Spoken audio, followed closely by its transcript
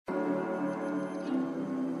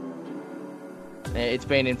It's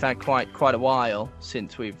been, in fact, quite a while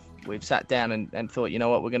since we've sat down and thought, you know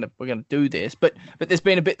what, we're gonna do this. But there's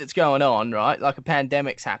been a bit that's going on, right? Like a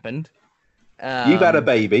pandemic's happened. You've had a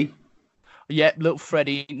baby. Yeah, little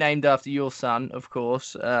Freddie, named after your son, of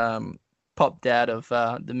course, popped out of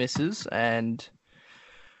the missus, and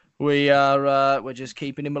we're just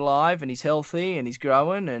keeping him alive, and he's healthy, and he's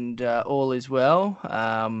growing, and all is well.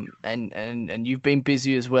 And you've been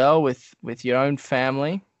busy as well with your own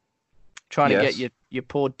family, trying to get your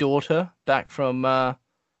poor daughter back from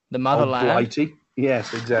the motherland. Oh, Blighty.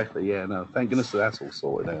 Yes, exactly. Yeah, no. Thank goodness that's all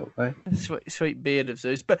sorted out. Eh? Sweet beard of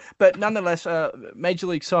Zeus. But nonetheless, Major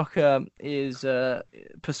League Soccer is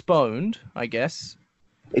postponed, I guess.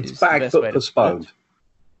 It's back but postponed.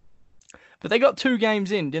 But they got 2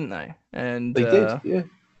 games in, didn't they? And they did, yeah.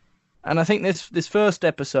 And I think this first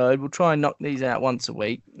episode, we'll try and knock these out once a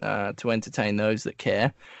week to entertain those that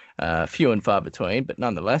care. Few and far between, but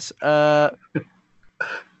nonetheless.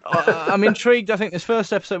 I'm intrigued. I think this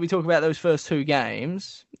first episode we talk about those first 2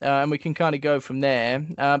 games, and we can kind of go from there.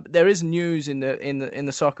 There is news in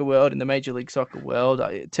the soccer world, in the Major League Soccer world.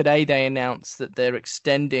 Today they announced that they're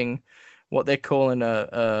extending what they're calling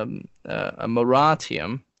a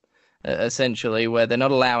moratorium, essentially, where they're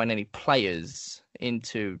not allowing any players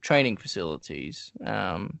into training facilities.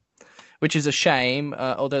 Which is a shame,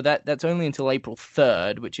 although that's only until April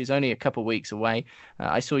 3rd, which is only a couple of weeks away.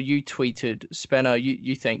 I saw you tweeted, Spenno,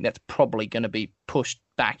 you think that's probably going to be pushed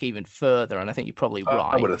back even further, and I think you're probably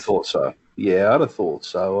right. I would have thought so. Yeah, I'd have thought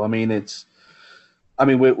so. I mean,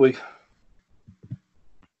 we're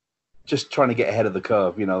just trying to get ahead of the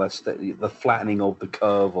curve. You know, that's the flattening of the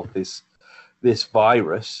curve of this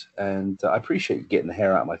virus, and I appreciate you getting the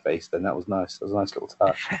hair out of my face then. That was nice. That was a nice little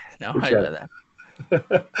touch. No, I know that.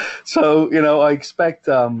 So, I expect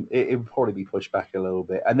it would probably be pushed back a little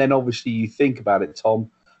bit. And then obviously you think about it,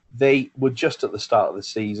 Tom, they were just at the start of the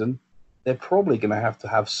season. They're probably going to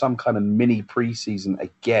have some kind of mini preseason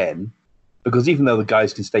again, because even though the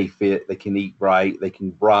guys can stay fit, they can eat right, they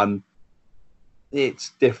can run,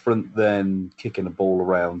 it's different than kicking a ball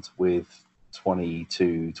around with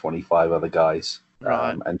 22, 25 other guys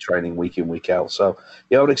and training week in, week out. So,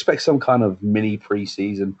 I would expect some kind of mini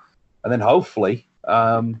preseason. And then hopefully,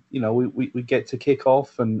 we get to kick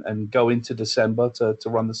off and go into December to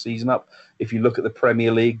run the season up. If you look at the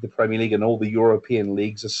Premier League and all the European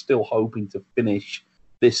leagues are still hoping to finish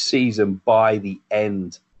this season by the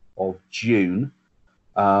end of June,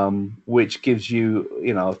 which gives you,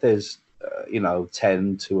 if there's,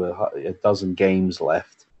 10 to a dozen games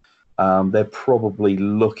left, they're probably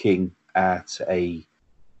looking at a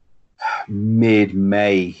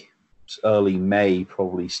mid-May, early May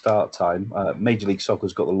probably start time. Major League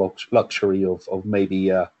Soccer's got the luxury of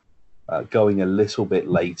maybe going a little bit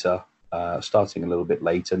later, starting a little bit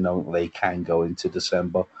later, knowing they can go into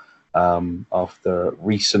December after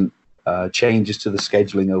recent changes to the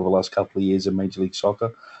scheduling over the last couple of years in Major League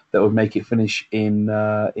Soccer that would make it finish in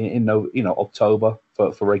October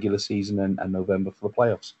for regular season and November for the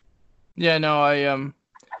playoffs. Yeah, no, I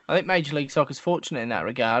think Major League Soccer's fortunate in that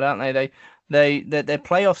regard, aren't they? Their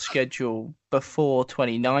playoff schedule before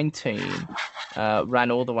 2019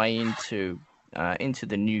 ran all the way into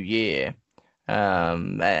the new year,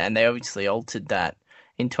 and they obviously altered that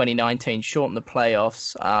in 2019, shortened the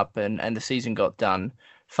playoffs up, and the season got done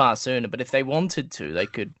far sooner. But if they wanted to, they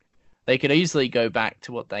could easily go back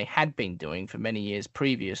to what they had been doing for many years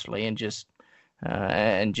previously, and just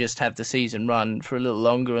have the season run for a little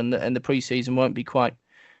longer, and the preseason won't be quite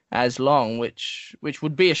as long, which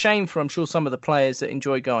would be a shame for, I'm sure, some of the players that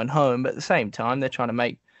enjoy going home. But at the same time, they're trying to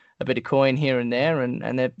make a bit of coin here and there,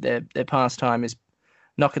 and their pastime is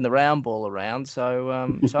knocking the round ball around.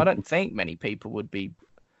 So so I don't think many people would be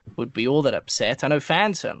all that upset. I know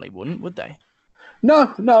fans certainly wouldn't, would they?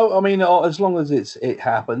 No. I mean, as long as it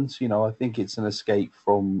happens, I think it's an escape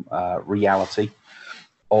from reality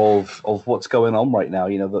of what's going on right now.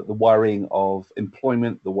 The worrying of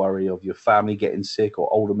employment, the worry of your family getting sick, or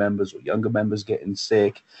older members or younger members getting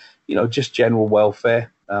sick, just general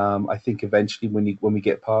welfare. I think eventually when we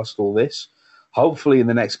get past all this, hopefully in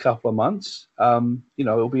the next couple of months,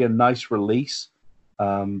 it'll be a nice release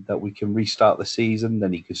that we can restart the season.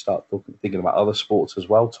 Then you can start thinking about other sports as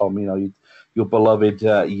well, Tom. Your beloved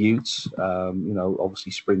Utes,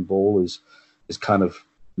 obviously spring ball is kind of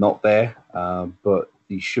not there, but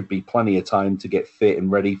there should be plenty of time to get fit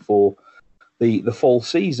and ready for the fall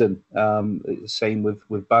season. Same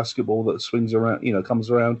with basketball that swings around, comes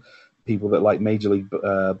around. People that like Major League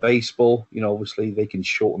Baseball, obviously they can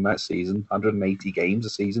shorten that season, 180 games a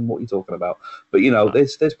season. What are you talking about? But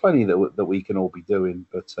there's plenty that we can all be doing.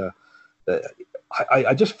 But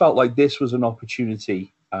I just felt like this was an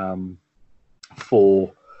opportunity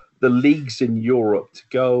for the leagues in Europe to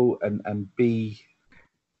go and be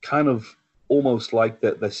kind of almost like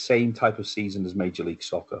the same type of season as Major League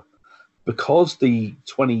Soccer. Because the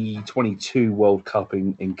 2022 World Cup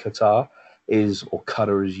in Qatar is, or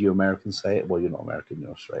Qatar as you Americans say it, well, you're not American,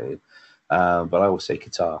 you're Australian, but I always say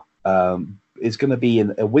Qatar, is going to be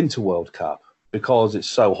in a Winter World Cup because it's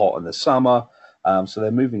so hot in the summer. So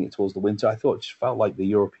they're moving it towards the winter. I thought it just felt like the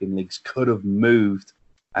European leagues could have moved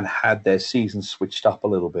and had their season switched up a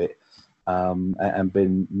little bit and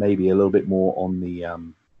been maybe a little bit more on the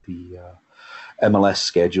MLS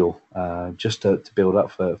schedule just to build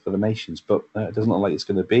up for the nations. But it doesn't look like it's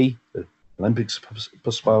going to be. The Olympics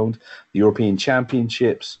postponed. The European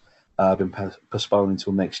Championships have been postponed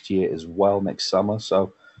until next year as well, next summer.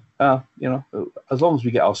 So, as long as we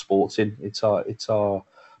get our sports in, it's our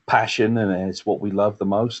passion and it's what we love the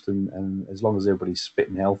most. And as long as everybody's fit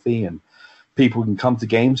and healthy and people can come to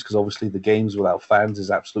games, because obviously the games without fans is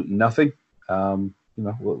absolutely nothing.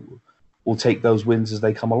 We'll take those wins as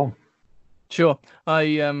they come along. Sure, I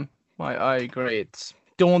agree. It's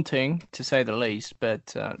daunting to say the least,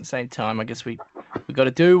 but at the same time, I guess we've got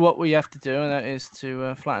to do what we have to do, and that is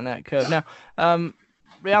to flatten that curve. Now,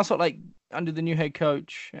 Real Salt Lake under the new head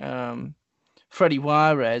coach, Freddie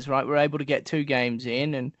Juarez, right? We're able to get 2 games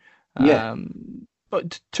in, and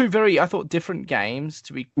but 2 very, I thought, different games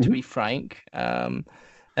to be frank. And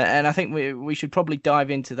I think we should probably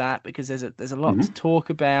dive into that because there's a lot to talk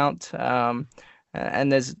about.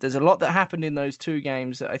 And there's a lot that happened in those 2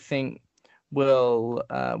 games that I think will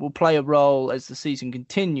play a role as the season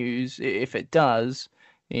continues, if it does,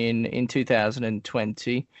 in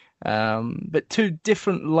 2020. But 2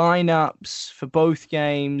 different lineups for both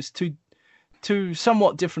games, two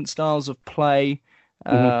somewhat different styles of play.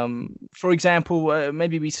 For example,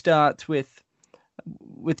 maybe we start with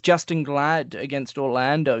Justen Glad against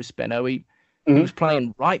Orlando. Spenno, he was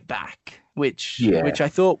playing right back, which I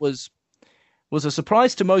thought was a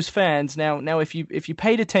surprise to most fans. Now, if you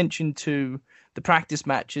paid attention to the practice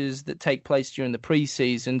matches that take place during the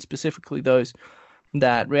preseason, specifically those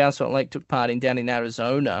that Real Salt Lake took part in down in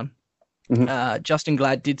Arizona, Justen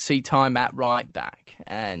Glad did see time at right back,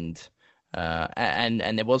 and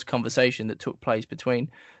there was conversation that took place between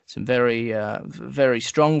some very very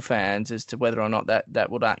strong fans as to whether or not that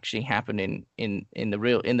would actually happen in the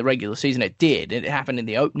regular season. It did. It happened in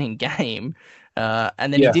the opening game.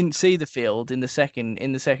 And then he didn't see the field in the second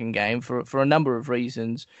game for a number of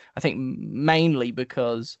reasons. I think mainly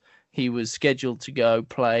because he was scheduled to go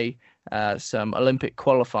play some Olympic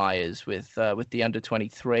qualifiers with the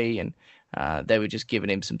under-23, and they were just giving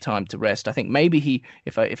him some time to rest. I think maybe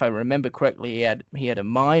if I remember correctly, he had a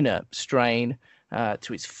minor strain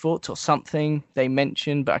to his foot or something they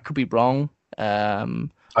mentioned, but I could be wrong. I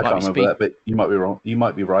can't remember that, but you might be wrong. You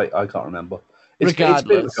might be right. I can't remember. It's been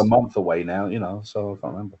like a month away now, so I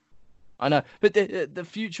can't remember. I know, but the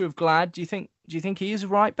future of Glad, do you think he is a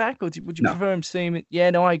right back, or would you prefer him seeing it? Yeah,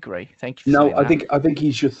 no, I agree. Thank you. I think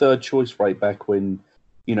he's your third choice right back when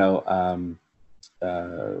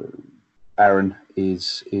Aaron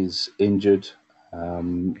is injured,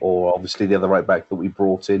 or obviously the other right back that we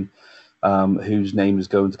brought in, whose name is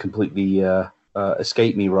going to completely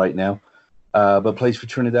escape me right now. But plays for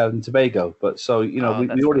Trinidad and Tobago. But so we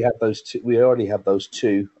already have those two. We already have those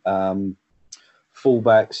 2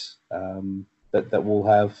 fullbacks that we'll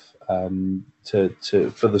have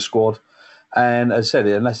for the squad. And as I said,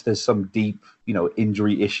 unless there's some deep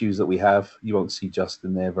injury issues that we have, you won't see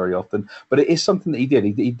Justen there very often. But it is something that he did.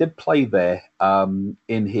 He did play there in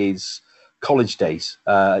his college days.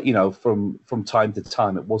 From time to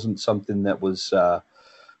time. It wasn't something that was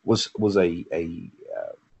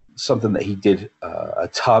something that he did a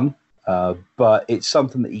ton, but it's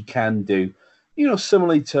something that he can do,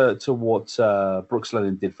 similarly to what Brooks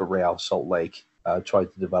Lennon did for Real Salt Lake,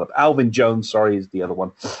 tried to develop. Alvin Jones, is the other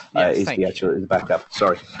one, is the backup.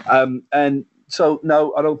 Sorry. And so,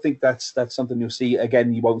 no, I don't think that's something you'll see.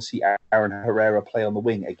 Again, you won't see Aaron Herrera play on the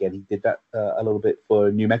wing. Again, he did that a little bit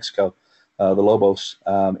for New Mexico, the Lobos,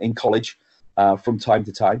 in college. From time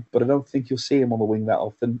to time, but I don't think you'll see him on the wing that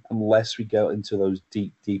often unless we go into those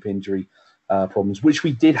deep injury problems, which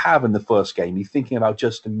we did have in the first game. You're thinking about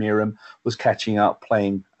Justin Meram was catching up,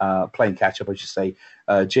 playing catch up, I should say.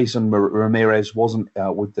 Jason Ramirez wasn't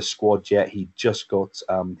with the squad yet. He just got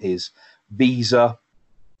his visa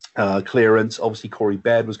clearance. Obviously, Corey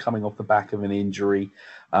Baird was coming off the back of an injury.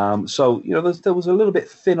 So there was a little bit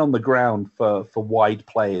thin on the ground for wide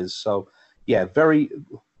players. So yeah, we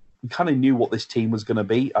kind of knew what this team was going to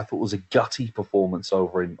be. I thought it was a gutty performance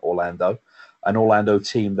over in Orlando, an Orlando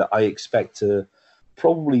team that I expect to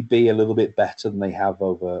probably be a little bit better than they have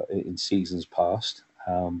over in seasons past.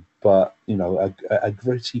 But a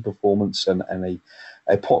gritty performance and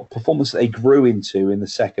a performance that they grew into in the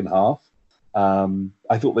second half.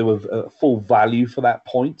 I thought they were full value for that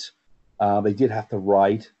point. They did have to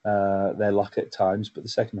ride their luck at times, but the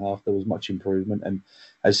second half there was much improvement. And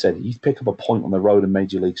as I said, you pick up a point on the road in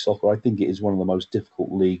Major League Soccer. I think it is one of the most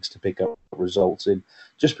difficult leagues to pick up results in,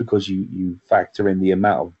 just because you factor in the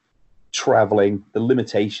amount of traveling, the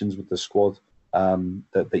limitations with the squad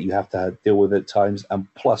that you have to deal with at times,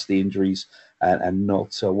 and plus the injuries and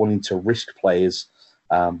not wanting to risk players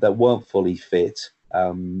that weren't fully fit.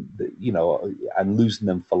 And losing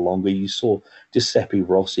them for longer. You saw Giuseppe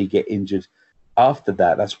Rossi get injured after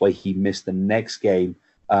that. That's why he missed the next game.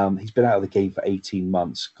 He's been out of the game for 18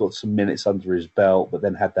 months, got some minutes under his belt, but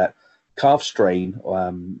then had that calf strain,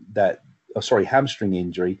 hamstring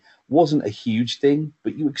injury. Wasn't a huge thing,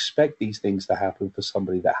 but you expect these things to happen for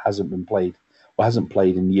somebody that hasn't played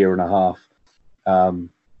in a year and a half.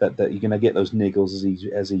 That you're going to get those niggles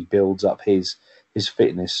as he builds up his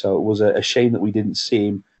fitness. So it was a shame that we didn't see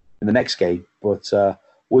him in the next game. But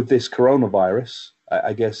with this coronavirus,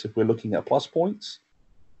 I guess if we're looking at plus points,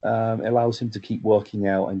 it allows him to keep working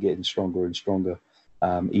out and getting stronger and stronger,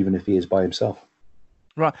 even if he is by himself.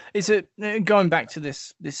 Right. Is it, going back to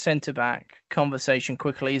this centre-back conversation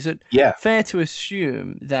quickly, is it fair to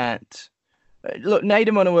assume that, look,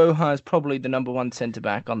 Nedum Onuoha is probably the number one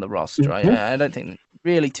centre-back on the roster. Mm-hmm. I don't think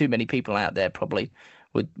really too many people out there probably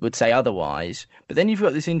would say otherwise. But then you've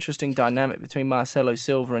got this interesting dynamic between Marcelo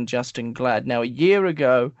Silva and Justin Glad. Now, a year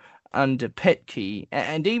ago, under Petke,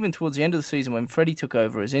 and even towards the end of the season when Freddie took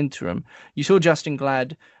over as interim, you saw Justin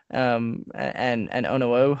Glad and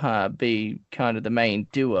Onuoha be kind of the main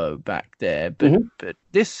duo back there. But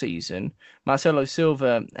this season, Marcelo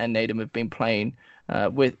Silva and Nedum have been playing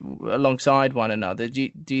alongside one another.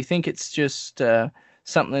 Do you think it's just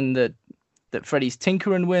something that Freddie's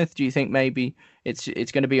tinkering with? Do you think maybe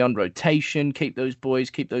it's going to be on rotation, keep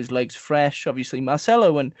those legs fresh? Obviously,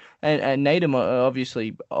 Marcelo and Nedum are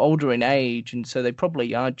obviously older in age, and so they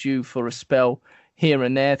probably are due for a spell here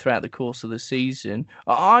and there throughout the course of the season.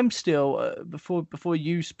 I'm still, before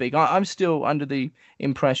you speak, I'm still under the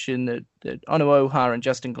impression that Onuoha and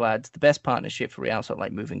Justin Glad's the best partnership for Real Salt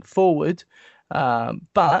Lake moving forward.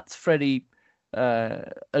 But Freddie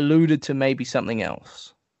alluded to maybe something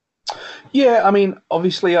else. Yeah, I mean,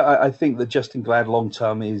 obviously, I think that Justin Glad long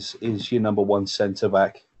term is your number one centre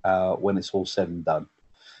back when it's all said and done.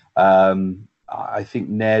 I think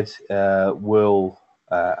Ned will,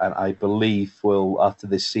 and I believe will, after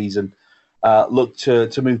this season, look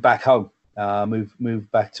to move back home,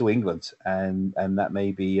 move back to England, and that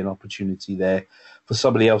may be an opportunity there for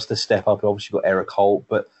somebody else to step up. Obviously, you've got Eric Holt,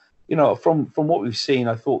 but from what we've seen,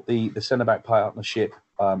 I thought the centre back partnership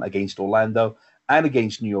against Orlando and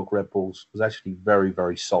against New York Red Bulls was actually very,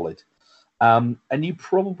 very solid. And you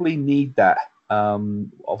probably need that.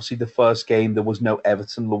 Obviously, the first game, there was no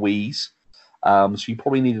Everton Luiz. So you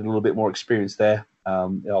probably needed a little bit more experience there.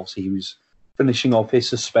 Obviously, he was finishing off his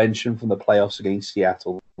suspension from the playoffs against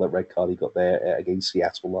Seattle, that red card he got there against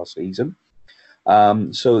Seattle last season.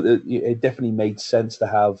 So it definitely made sense to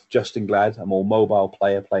have Justin Glad, a more mobile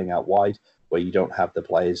player, playing out wide, where you don't have the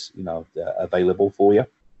players available for you.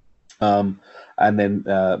 And then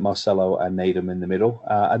Marcelo and Nedum in the middle.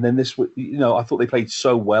 And then this, I thought they played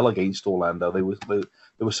so well against Orlando. They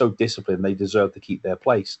were so disciplined. They deserved to keep their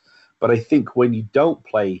place. But I think when you don't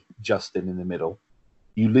play Justin in the middle,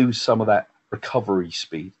 you lose some of that recovery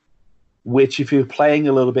speed, which if you're playing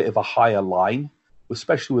a little bit of a higher line,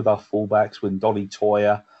 especially with our fullbacks, with Donny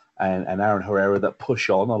Toya and Aaron Herrera that push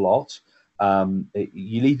on a lot,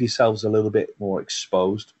 you leave yourselves a little bit more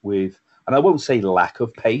exposed with, and I won't say lack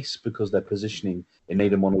of pace, because their positioning in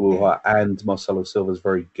Nedum Onuoha and Marcelo Silva is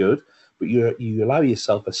very good, but you allow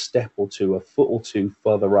yourself a step or two, a foot or two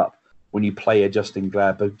further up when you play a Justin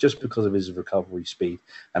Glad, but just because of his recovery speed.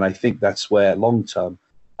 And I think that's where long term,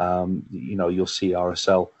 you'll see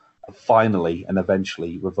RSL finally and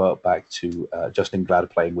eventually revert back to Justin Glad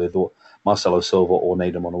playing with or Marcelo Silva or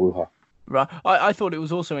Nedum Onuoha. Right. I thought it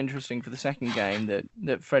was also interesting for the second game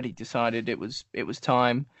that Freddie decided it was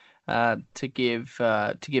time to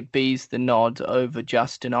give Bees the nod over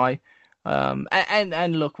Justin.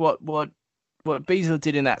 And look what Beasley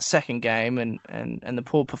did in that second game and the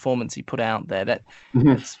poor performance he put out there,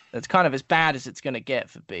 that's kind of as bad as it's going to get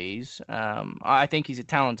for Bees. I think he's a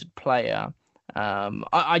talented player.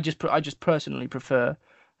 I just personally prefer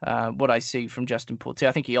what I see from Justin Portier.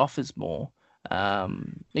 I think he offers more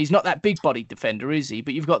He's not that big-bodied defender, is he?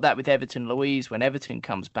 But you've got that with Everton Luiz when Everton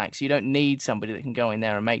comes back, so you don't need somebody that can go in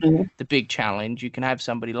there and make the big challenge. You can have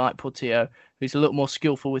somebody like Portillo, who's a little more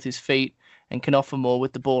skillful with his feet and can offer more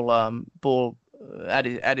with the ball at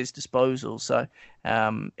his disposal. So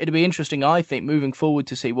it'll be interesting, I think, moving forward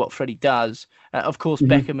to see what Freddie does. Of course,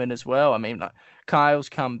 Beckerman as well. I mean, like, Kyle's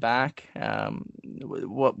come back.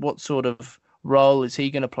 What sort of role is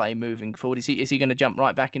he going to play moving forward? Is he going to jump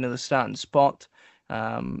right back into the starting spot?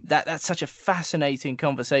 That's such a fascinating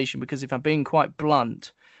conversation because if I'm being quite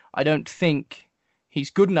blunt, I don't think he's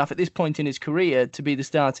good enough at this point in his career to be the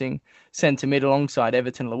starting centre mid alongside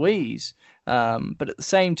Everton Luiz. But at the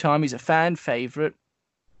same time, he's a fan favourite.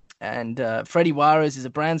 And Freddie Juarez is a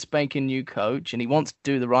brand spanking new coach, and he wants to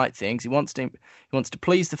do the right things. He wants to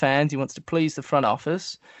please the fans. He wants to please the front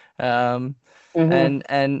office. And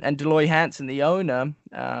Deloy Hansen, the owner,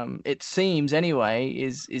 it seems anyway,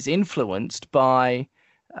 is influenced by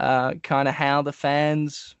kind of how the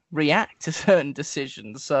fans react to certain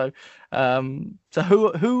decisions. So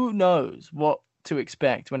who knows what to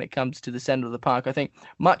expect when it comes to the centre of the park? I think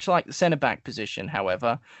much like the centre back position,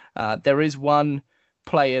 however, there is one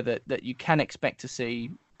player that you can expect to see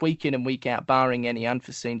week in and week out, barring any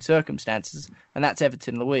unforeseen circumstances, and that's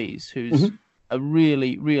Everton Luiz, who's a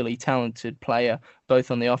really, really talented player, both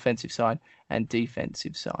on the offensive side and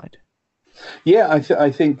defensive side. Yeah, I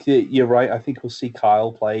think you're right. I think we'll see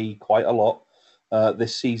Kyle play quite a lot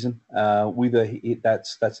this season. Whether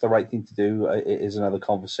that's the right thing to do is another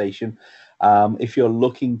conversation. If you're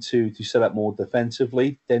looking to set up more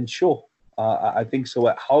defensively, then sure. I think so.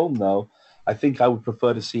 At home, though, I think I would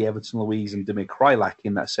prefer to see Everton Luiz and Damir Kreilach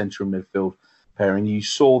in that central midfield pairing. You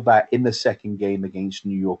saw that in the second game against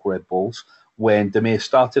New York Red Bulls when Damir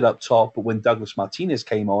started up top, but when Douglas Martinez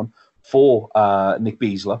came on for Nick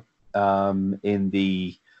Biesler in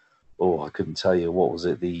the, I couldn't tell you, what was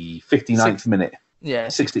it, the 59th minute? Yeah,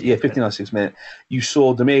 59th minute. You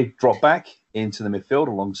saw Damir drop back into the midfield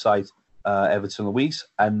alongside Everton Luiz,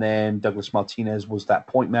 and then Douglas Martinez was that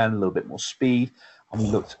point man, a little bit more speed, and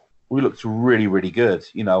we looked really, really good.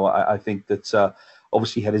 You know, I think that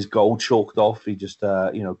obviously he had his goal chalked off. He just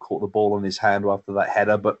caught the ball in his hand after that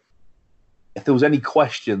header. But if there was any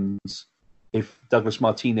questions if Douglas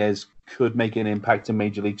Martinez could make an impact in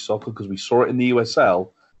Major League Soccer, because we saw it in the USL,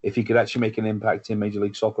 if he could actually make an impact in Major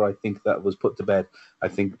League Soccer, I think that was put to bed. I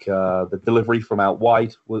think the delivery from out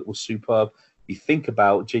wide was superb. You think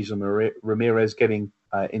about Jason Ramirez getting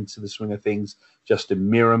into the swing of things, Justin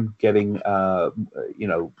Miram getting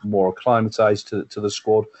more acclimatized to the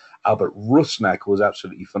squad. Albert Rusnak was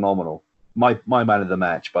absolutely phenomenal. My man of the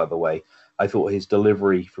match, by the way. I thought his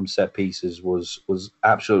delivery from set pieces was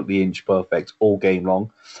absolutely inch perfect all game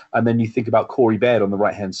long. And then you think about Corey Baird on the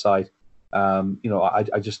right hand side.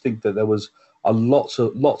 I just think that there was lots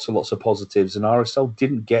of positives, and RSL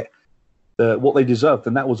didn't get what they deserved,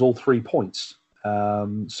 and that was all 3 points. I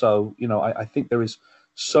think there is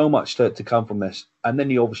so much to come from this. And then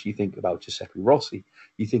you obviously think about Giuseppe Rossi.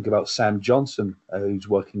 You think about Sam Johnson, who's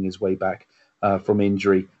working his way back from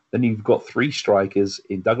injury. Then you've got 3 strikers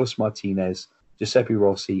in Douglas Martinez, Giuseppe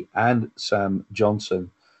Rossi, and Sam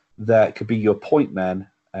Johnson that could be your point man.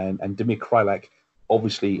 And Damir Kreilach,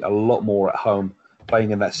 obviously a lot more at home,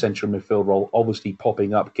 playing in that central midfield role, obviously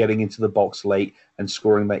popping up, getting into the box late and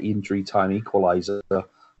scoring that injury time equaliser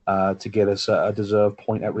to get us a deserved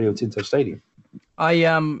point at Rio Tinto Stadium.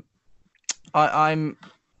 I've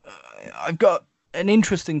got an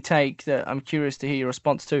interesting take that I'm curious to hear your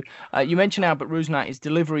response to. You mentioned Albert Rusnak's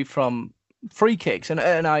delivery from free kicks, and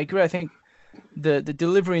I agree. I think the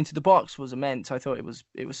delivery into the box was immense. I thought it was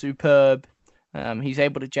superb. He's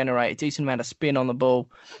able to generate a decent amount of spin on the ball,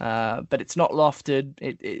 but it's not lofted.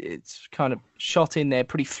 It's kind of shot in there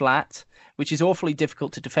pretty flat, which is awfully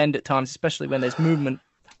difficult to defend at times, especially when there's movement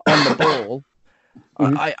on the ball.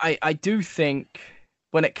 I do think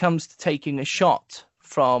when it comes to taking a shot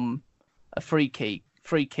from a free kick,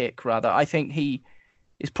 I think he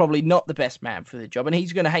is probably not the best man for the job, and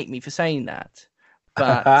he's going to hate me for saying that.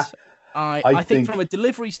 But I think from a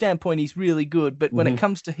delivery standpoint, he's really good. But when it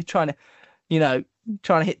comes to trying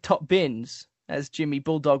to hit top bins, as Jimmy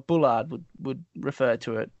Bulldog Bullard would refer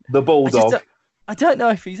to it, the Bulldog. I don't know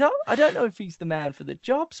if he's the man for the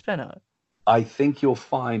job, Spenno. I think you'll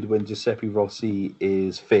find when Giuseppe Rossi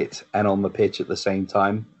is fit and on the pitch at the same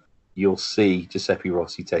time, you'll see Giuseppe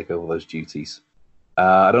Rossi take over those duties.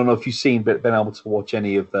 I don't know if you've been able to watch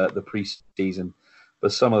any of the pre-season,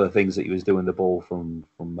 but some of the things that he was doing the ball from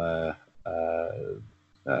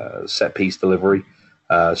set piece delivery,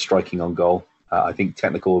 striking on goal. I think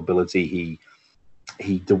technical ability,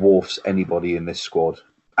 he dwarfs anybody in this squad.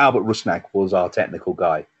 Albert Rusnak was our technical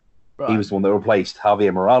guy. Right. He was the one that replaced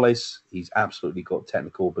Javier Morales. He's absolutely got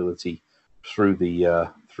technical ability through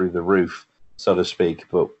the roof, so to speak.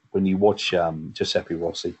 But when you watch Giuseppe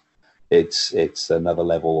Rossi, it's another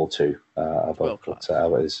level or two above what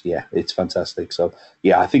Albert is. Yeah, it's fantastic. So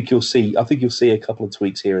yeah, I think you'll see a couple of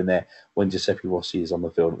tweaks here and there when Giuseppe Rossi is on the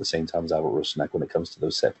field at the same time as Albert Rusnak when it comes to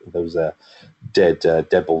those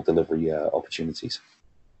dead ball delivery opportunities.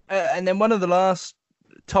 And then one of the last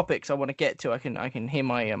topics I want to get to, I can hear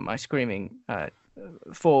my screaming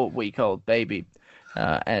 4-week-old baby,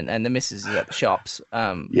 and the missus is at the shops.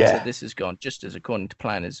 So this has gone just as according to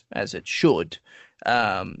plan as it should.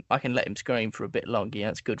 I can let him scream for a bit longer. Yeah,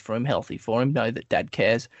 it's good for him, healthy for him. Know that Dad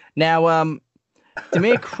cares. Now,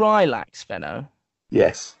 Damir Kreilach, Svenno.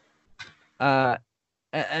 Yes.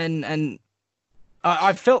 And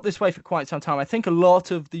I've felt this way for quite some time. I think a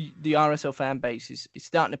lot of the RSL fan base is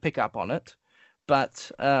starting to pick up on it.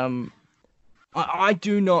 But I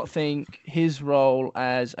do not think his role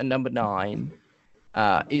as a number 9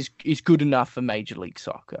 is good enough for Major League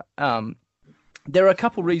Soccer. There are a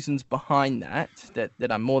couple reasons behind that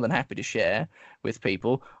I'm more than happy to share with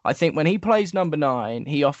people. I think when he plays number 9,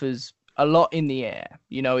 he offers a lot in the air.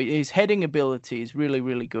 You know, his heading ability is really,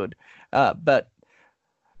 really good. But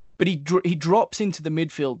he drops into the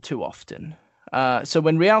midfield too often. So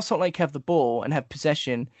when Real Salt Lake have the ball and have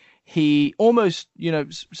possession, he almost,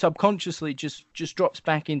 subconsciously just drops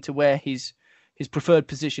back into where his preferred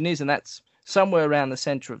position is, and that's somewhere around the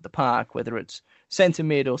center of the park, whether it's center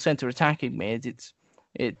mid or center attacking mid.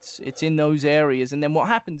 It's in those areas, and then what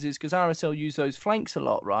happens is because RSL use those flanks a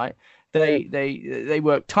lot, right? They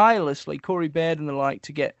work tirelessly, Corey Baird and the like,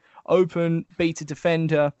 to get open, beat a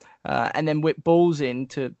defender, and then whip balls in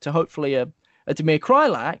to hopefully a Damir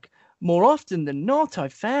Kreilach. More often than not,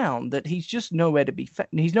 I've found that he's just nowhere to be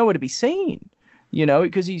seen,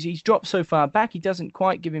 because he's dropped so far back. He doesn't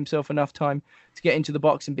quite give himself enough time to get into the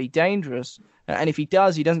box and be dangerous. And if he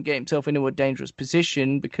does, he doesn't get himself into a dangerous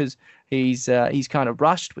position because he's kind of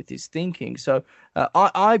rushed with his thinking. So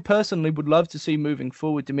I personally would love to see moving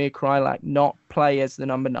forward Damir Kreilach not play as the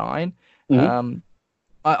number 9. Mm-hmm.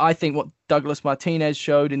 I think what Douglas Martinez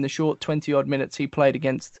showed in the short 20-odd minutes he played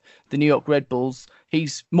against the New York Red Bulls,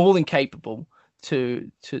 he's more than capable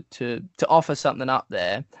to offer something up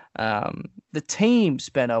there. The team,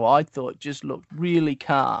 Spenno, I thought just looked really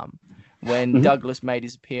calm when Douglas made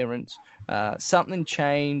his appearance. Something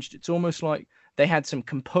changed. It's almost like they had some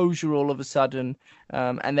composure all of a sudden,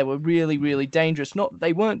 and they were really, really dangerous. Not that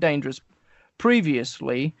they weren't dangerous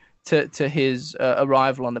previously to his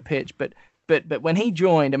arrival on the pitch, but when he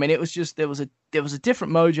joined, I mean, it was just there was a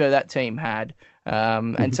different mojo that team had,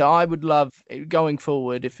 and so I would love going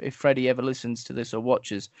forward if Freddie ever listens to this or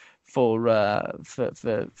watches for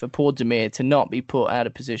poor Damir to not be put out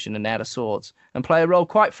of position and out of sorts and play a role.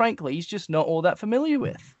 Quite frankly, he's just not all that familiar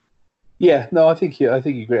with. Yeah, no, I think you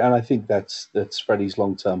agree, and I think that's Freddie's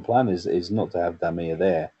long-term plan is not to have Damir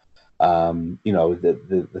there.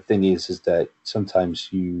 The thing is that sometimes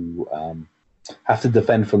you have to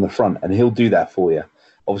defend from the front, and he'll do that for you.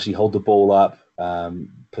 Obviously, hold the ball up.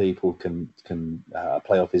 People can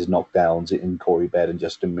play off his knockdowns in Corey Baird and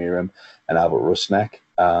Justin Meram and Albert Rusnak.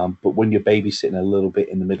 But when you're babysitting a little bit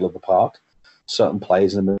in the middle of the park, certain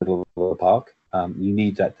players in the middle of the park, you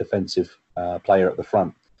need that defensive player at the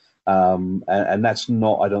front. And that's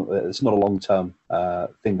not it's not a long-term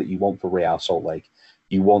thing that you want for Real Salt Lake.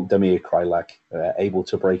 You want Damir Kreilach able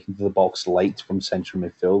to break into the box late from central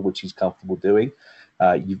midfield, which he's comfortable doing.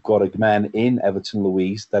 You've got a man in Everton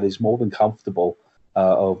Luiz that is more than comfortable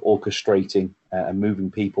of orchestrating and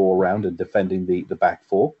moving people around and defending the back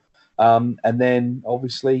four. And then,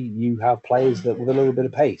 obviously, you have players that with a little bit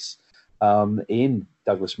of pace in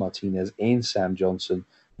Douglas Martinez, in Sam Johnson,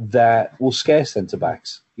 that will scare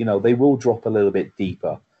centre-backs. They will drop a little bit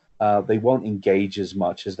deeper. They won't engage as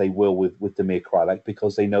much as they will with Damir Kreilach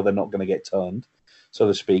because they know they're not going to get turned, so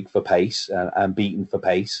to speak, for pace and beaten for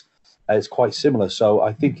pace. It's quite similar. So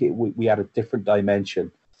I think we add a different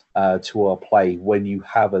dimension to our play when you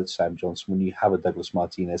have a Sam Johnson, when you have a Douglas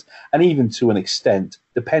Martinez, and even to an extent,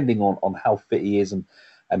 depending on how fit he is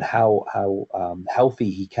and how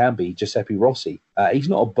healthy he can be, Giuseppe Rossi. He's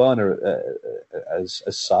not a burner as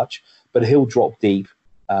such, but he'll drop deep,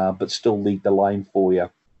 but still lead the line for you.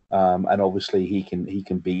 And obviously he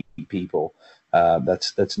can beat people.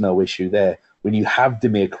 That's no issue there. When you have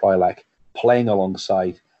Damir Kreilach playing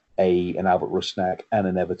alongside an Albert Rusnak and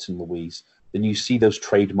an Everton Luiz, then you see those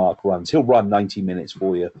trademark runs. He'll run 90 minutes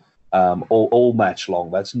for you all match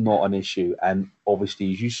long. That's not an issue. And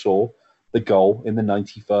obviously, as you saw, the goal in the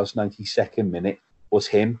 91st, 92nd minute was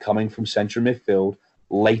him coming from central midfield,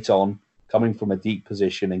 late on, coming from a deep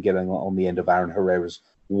position and getting on the end of Aaron Herrera's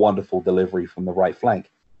wonderful delivery from the right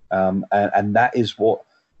flank. And that is what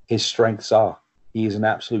his strengths are. He is an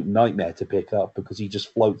absolute nightmare to pick up because he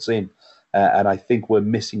just floats in. And I think we're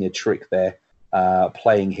missing a trick there,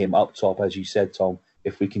 playing him up top, as you said, Tom.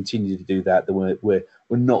 If we continue to do that, then we're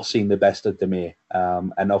not seeing the best of Demir.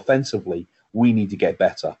 And offensively, we need to get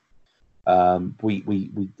better.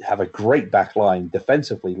 We have a great back line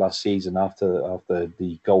defensively last season after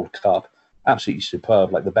the Gold Cup. Absolutely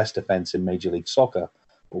superb, like the best defense in Major League Soccer.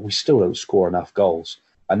 But we still don't score enough goals.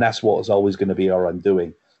 And that's what is always going to be our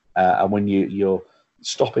undoing. And when you're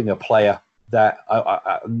stopping a player that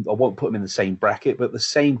I won't put him in the same bracket, but the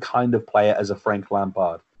same kind of player as a Frank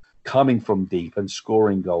Lampard, coming from deep and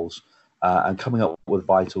scoring goals and coming up with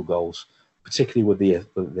vital goals, particularly with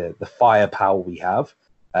the firepower we have.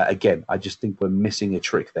 Again, I just think we're missing a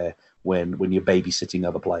trick there when you're babysitting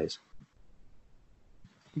other players.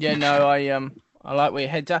 Yeah, no, I like where your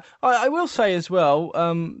head's at. I will say as well,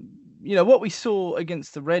 what we saw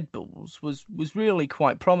against the Red Bulls was really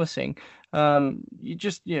quite promising. You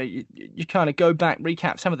kind of go back,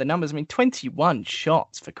 recap some of the numbers. I mean, 21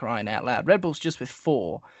 shots for crying out loud. Red Bulls just with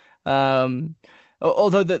 4.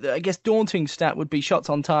 Although I guess daunting stat would be shots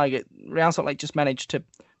on target. Real Salt Lake just managed to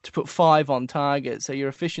put 5 on target. So your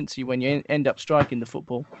efficiency when you end up striking the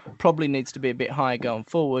football probably needs to be a bit higher going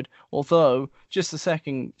forward. Although just the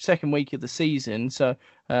second week of the season, so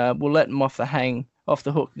we'll let them off the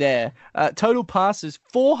hook there. Total passes,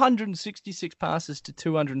 466 passes to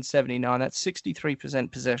 279. That's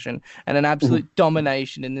 63% possession and an absolute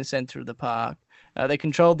domination in the center of the park. They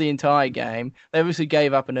controlled the entire game. They obviously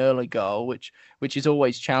gave up an early goal, which is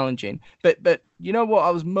always challenging. But you know what I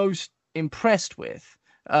was most impressed with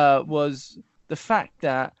was the fact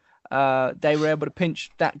that they were able to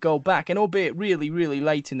pinch that goal back, and albeit really, really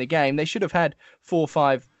late in the game, they should have had 4 or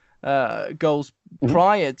 5 goals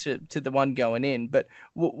prior to the one going in. But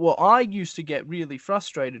what I used to get really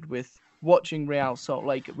frustrated with watching Real Salt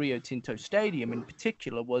Lake at Rio Tinto Stadium in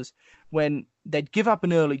particular was when they'd give up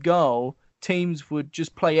an early goal, teams would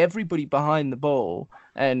just play everybody behind the ball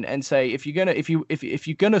and say, if you're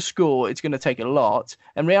gonna score, it's gonna take a lot.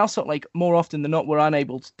 And Real Salt Lake, more often than not, were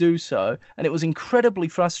unable to do so, and it was incredibly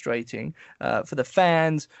frustrating for the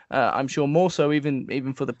fans. I'm sure more so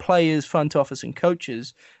even for the players, front office, and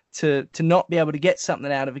coaches to not be able to get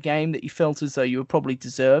something out of a game that you felt as though you were probably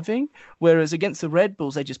deserving. Whereas against the Red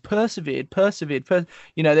Bulls, they just persevered. They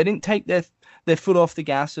didn't take their foot off the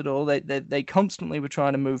gas at all. They constantly were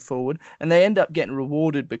trying to move forward, and they end up getting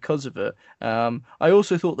rewarded because of it. I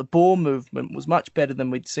also thought the ball movement was much better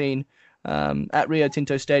than we'd seen at Rio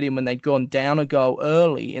Tinto Stadium when they'd gone down a goal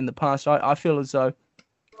early in the past. I feel as though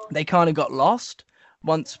they kind of got lost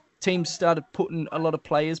once teams started putting a lot of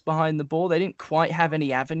players behind the ball. They didn't quite have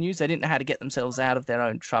any avenues. They didn't know how to get themselves out of their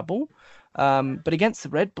own trouble. But against the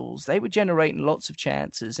Red Bulls, they were generating lots of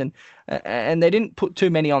chances, and they didn't put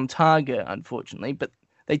too many on target, unfortunately, but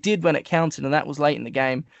they did when it counted, and that was late in the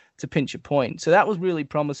game to pinch a point. So that was really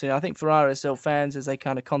promising. I think for RSL fans, as they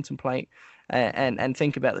kind of contemplate and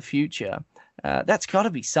think about the future, that's got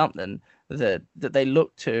to be something that they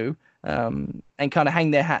look to and kind of hang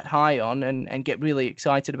their hat high on and get really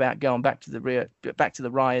excited about going back to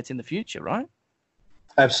the Riot in the future, right?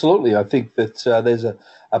 Absolutely. I think that there's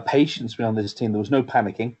a patience behind this team. There was no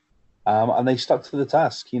panicking, and they stuck to the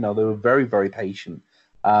task. They were very, very patient.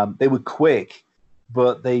 They were quick,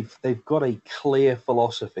 but they've got a clear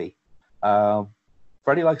philosophy.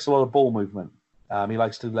 Freddie likes a lot of ball movement. He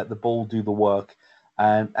likes to let the ball do the work,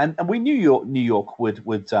 and we knew New York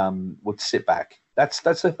would sit back. That's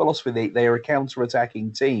their philosophy. They are a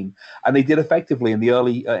counter-attacking team, and they did effectively in the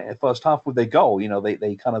early first half with their goal.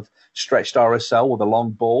 They kind of stretched RSL with a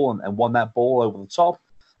long ball and won that ball over the top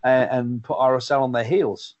and put RSL on their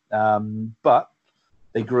heels. But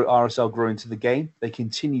RSL grew into the game. They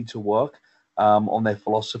continued to work on their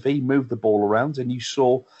philosophy, moved the ball around, and you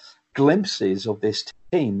saw glimpses of this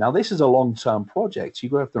team. Now, this is a long-term project.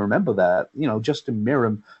 You have to remember that. Justin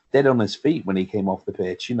Meram dead on his feet when he came off the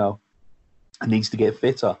pitch. Needs to get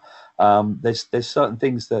fitter. There's certain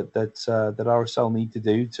things that RSL need to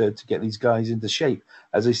do to get these guys into shape.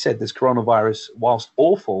 As I said, this coronavirus, whilst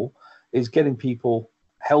awful, is getting people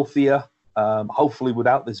healthier. Hopefully,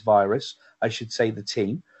 without this virus, I should say the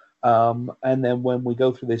team. And then when we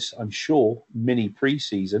go through this, I'm sure mini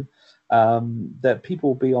preseason, that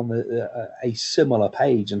people will be on a similar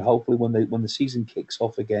page, and hopefully when the season kicks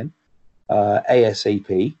off again,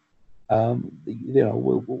 ASAP.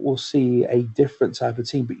 We'll see a different type of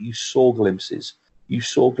team, but you saw glimpses. You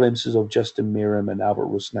saw glimpses of Justin Meram and Albert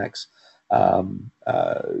Rusnak's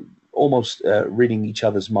almost reading each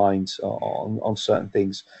other's minds on certain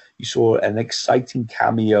things. You saw an exciting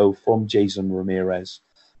cameo from Jason Ramirez.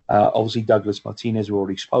 Obviously, Douglas Martinez, we've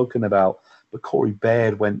already spoken about, but Corey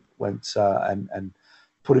Baird went and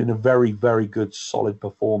put in a very, very good, solid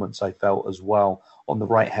performance, I felt, as well, on the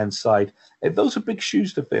right-hand side. Those are big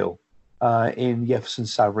shoes to fill in Jefferson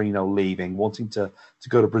Savarino leaving, wanting to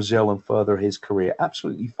go to Brazil and further his career.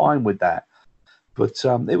 Absolutely fine with that. But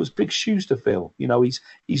it was big shoes to fill.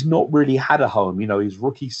 He's not really had a home. His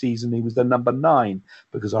rookie season, he was the number 9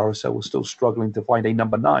 because RSL was still struggling to find a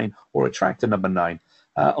number 9 or attract a number 9.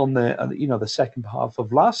 On the second half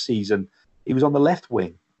of last season, he was on the left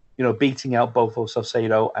wing, beating out both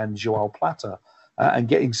Salcedo and Joao Plata and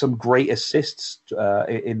getting some great assists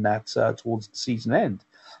in that towards the season end.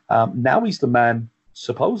 Now he's the man,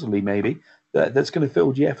 supposedly maybe, that's going to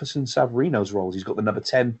fill Jefferson Savarino's roles. He's got the number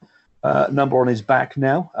 10 number on his back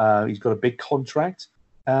now. He's got a big contract,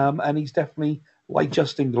 and he's definitely, like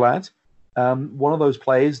Justin Glad, one of those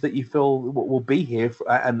players that you feel will be here,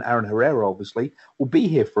 and Aaron Herrera obviously will be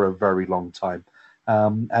here for a very long time,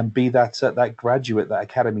 and be that graduate, that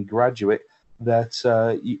academy graduate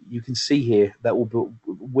that you can see here that will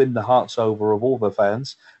win the hearts over of all the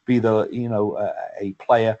fans. Be a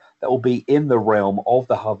player that will be in the realm of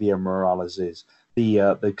the Javier Moraleses,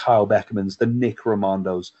 the Kyle Beckermans, the Nick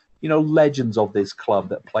Romandos, legends of this club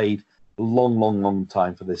that played a long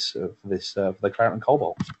time for the Claret and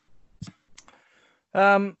Cobalt.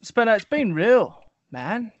 Spenno, it's been real,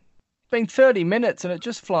 man. It's been 30 minutes and it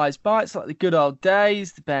just flies by. It's like the good old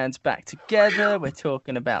days. The band's back together. We're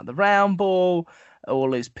talking about the round ball.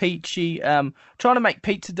 All is peachy. Trying to make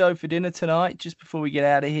pizza dough for dinner tonight. Just before we get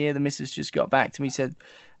out of here, the missus just got back to me, said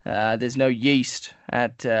there's no yeast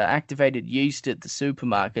activated yeast at the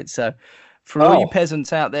supermarket. So for all you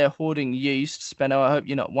peasants out there hoarding yeast, Spenno, I hope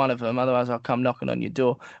you're not one of them. Otherwise, I'll come knocking on your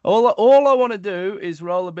door. All I want to do is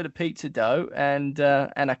roll a bit of pizza dough, and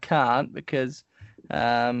I can't because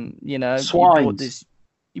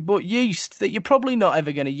you bought yeast that you're probably not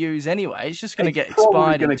ever going to use anyway. It's just going to get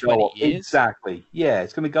expired in 20 years. Exactly. Yeah,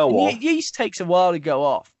 it's going to go off. Yeast takes a while to go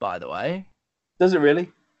off, by the way. Does it really?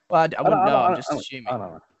 Well, I wouldn't know. I'm just assuming. I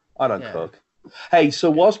don't know. I don't cook. Hey,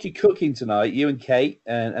 so whilst you're cooking tonight, you and Kate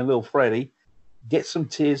and little Freddie, get some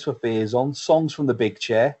Tears for Fears on, Songs from the Big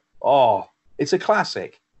Chair. Oh, it's a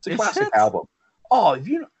classic. It's a classic album. Oh, if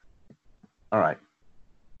you... All right.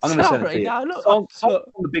 I'm going to send it to you. No, look, Songs from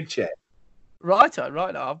the Big Chair. Right.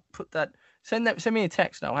 I'll put that. Send me a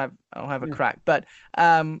text and I'll have a crack. But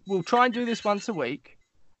we'll try and do this once a week.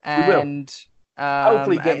 And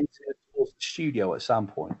hopefully get into the studio at some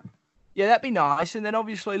point. Yeah, that'd be nice. And then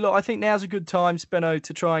obviously, look, I think now's a good time, Spenno,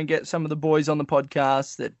 to try and get some of the boys on the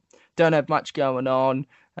podcast that don't have much going on.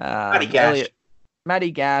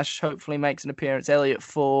 Matty Gash hopefully makes an appearance. Elliot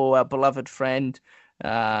Four, our beloved friend.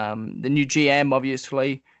 The new GM,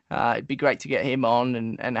 obviously. It'd be great to get him on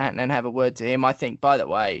and have a word to him. I think, by the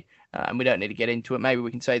way, and we don't need to get into it, maybe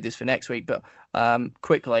we can save this for next week, but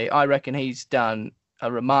quickly, I reckon he's done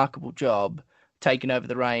a remarkable job taking over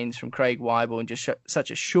the reins from Craig Weibel in just such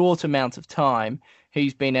a short amount of time.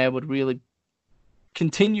 He's been able to really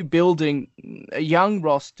continue building a young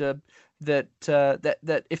roster that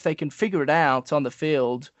if they can figure it out on the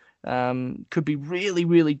field, could be really,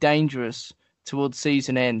 really dangerous towards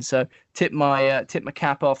season end. So tip my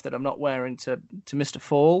cap off that I'm not wearing to Mr.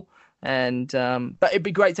 Fall. And but it'd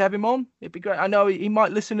be great to have him on. It'd be great. I know he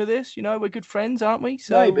might listen to this. We're good friends, aren't we?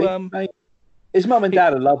 So maybe. His mum and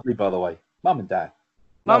dad are lovely, by the way. Mum and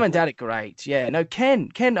dad are great. Yeah, no, Ken,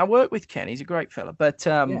 I work with Ken. He's a great fella. But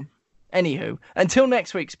anywho, until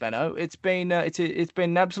next week, Spenno, it's been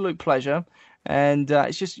an absolute pleasure, and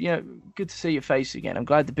it's just good to see your face again. I'm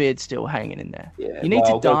glad the beard's still hanging in there. Yeah, you need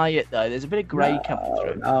to dye it though. There's a bit of grey coming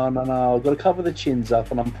through. No. I've got to cover the chins up,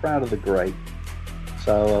 and I'm proud of the grey.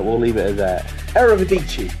 So we'll leave it at that.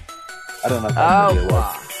 Arrivederci. I don't know if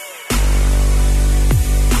that's